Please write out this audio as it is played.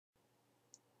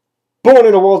Born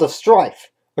in a world of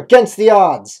strife, against the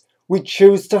odds, we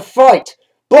choose to fight.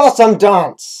 Blossom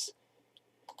dance!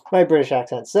 My British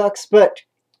accent sucks, but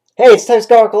hey, it's Type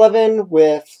Scholar 11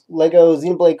 with Lego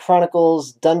Xenoblade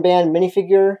Chronicles Dunban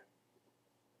minifigure.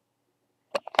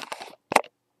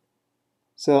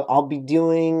 So I'll be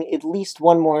doing at least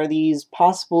one more of these,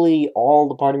 possibly all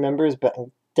the party members, but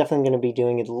I'm definitely going to be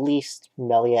doing at least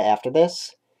Melia after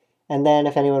this. And then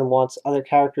if anyone wants other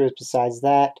characters besides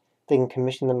that, they can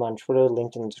commission them on Twitter,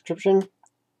 linked in the description.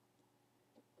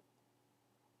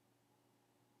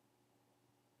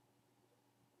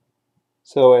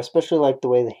 So I especially like the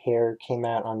way the hair came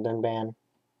out on Dunban.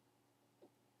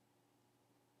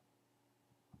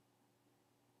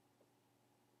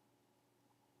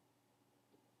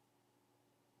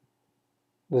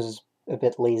 Was a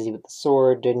bit lazy with the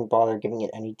sword, didn't bother giving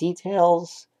it any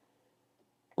details,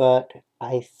 but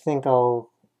I think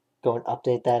I'll go and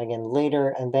update that again later,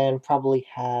 and then probably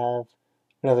have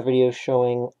another video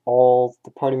showing all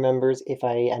the party members. If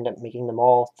I end up making them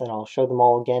all, then I'll show them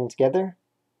all again together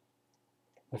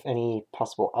with any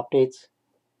possible updates.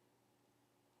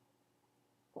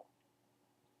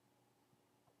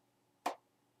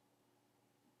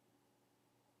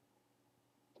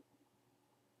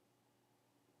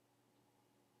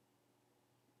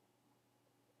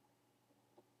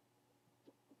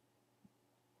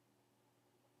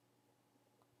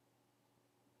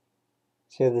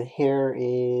 So the hair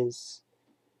is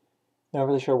not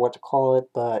really sure what to call it,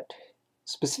 but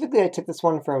specifically I took this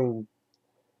one from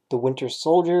the Winter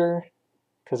Soldier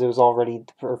because it was already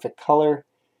the perfect color,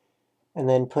 and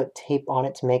then put tape on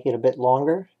it to make it a bit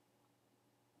longer.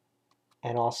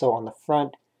 And also on the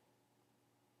front,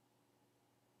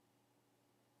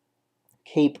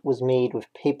 cape was made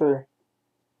with paper.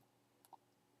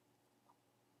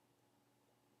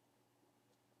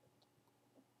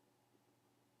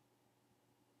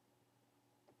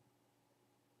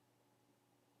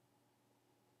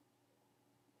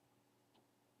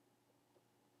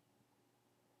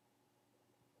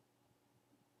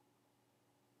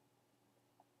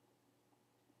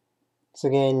 So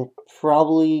again,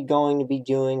 probably going to be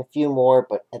doing a few more,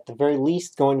 but at the very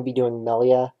least going to be doing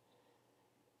Melia.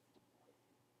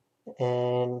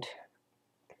 And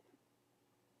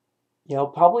I'll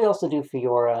probably also do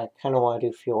Fiora. I kind of want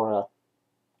to do Fiora,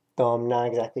 though I'm not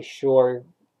exactly sure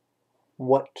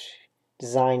what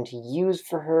design to use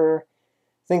for her.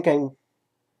 I think I'm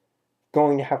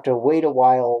going to have to wait a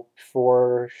while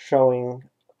before showing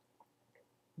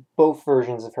both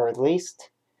versions of her, at least,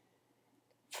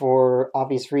 for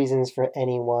obvious reasons for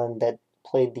anyone that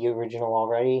played the original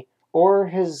already, or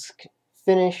has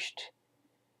finished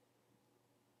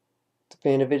the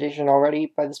definitive edition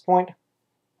already by this point.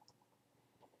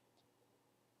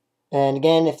 And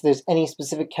again, if there's any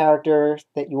specific character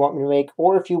that you want me to make,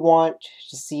 or if you want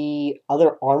to see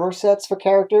other armor sets for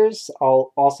characters,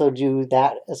 I'll also do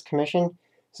that as commission.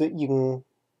 So you can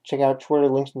check out Twitter,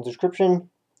 links in the description.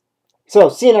 So,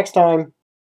 see you next time.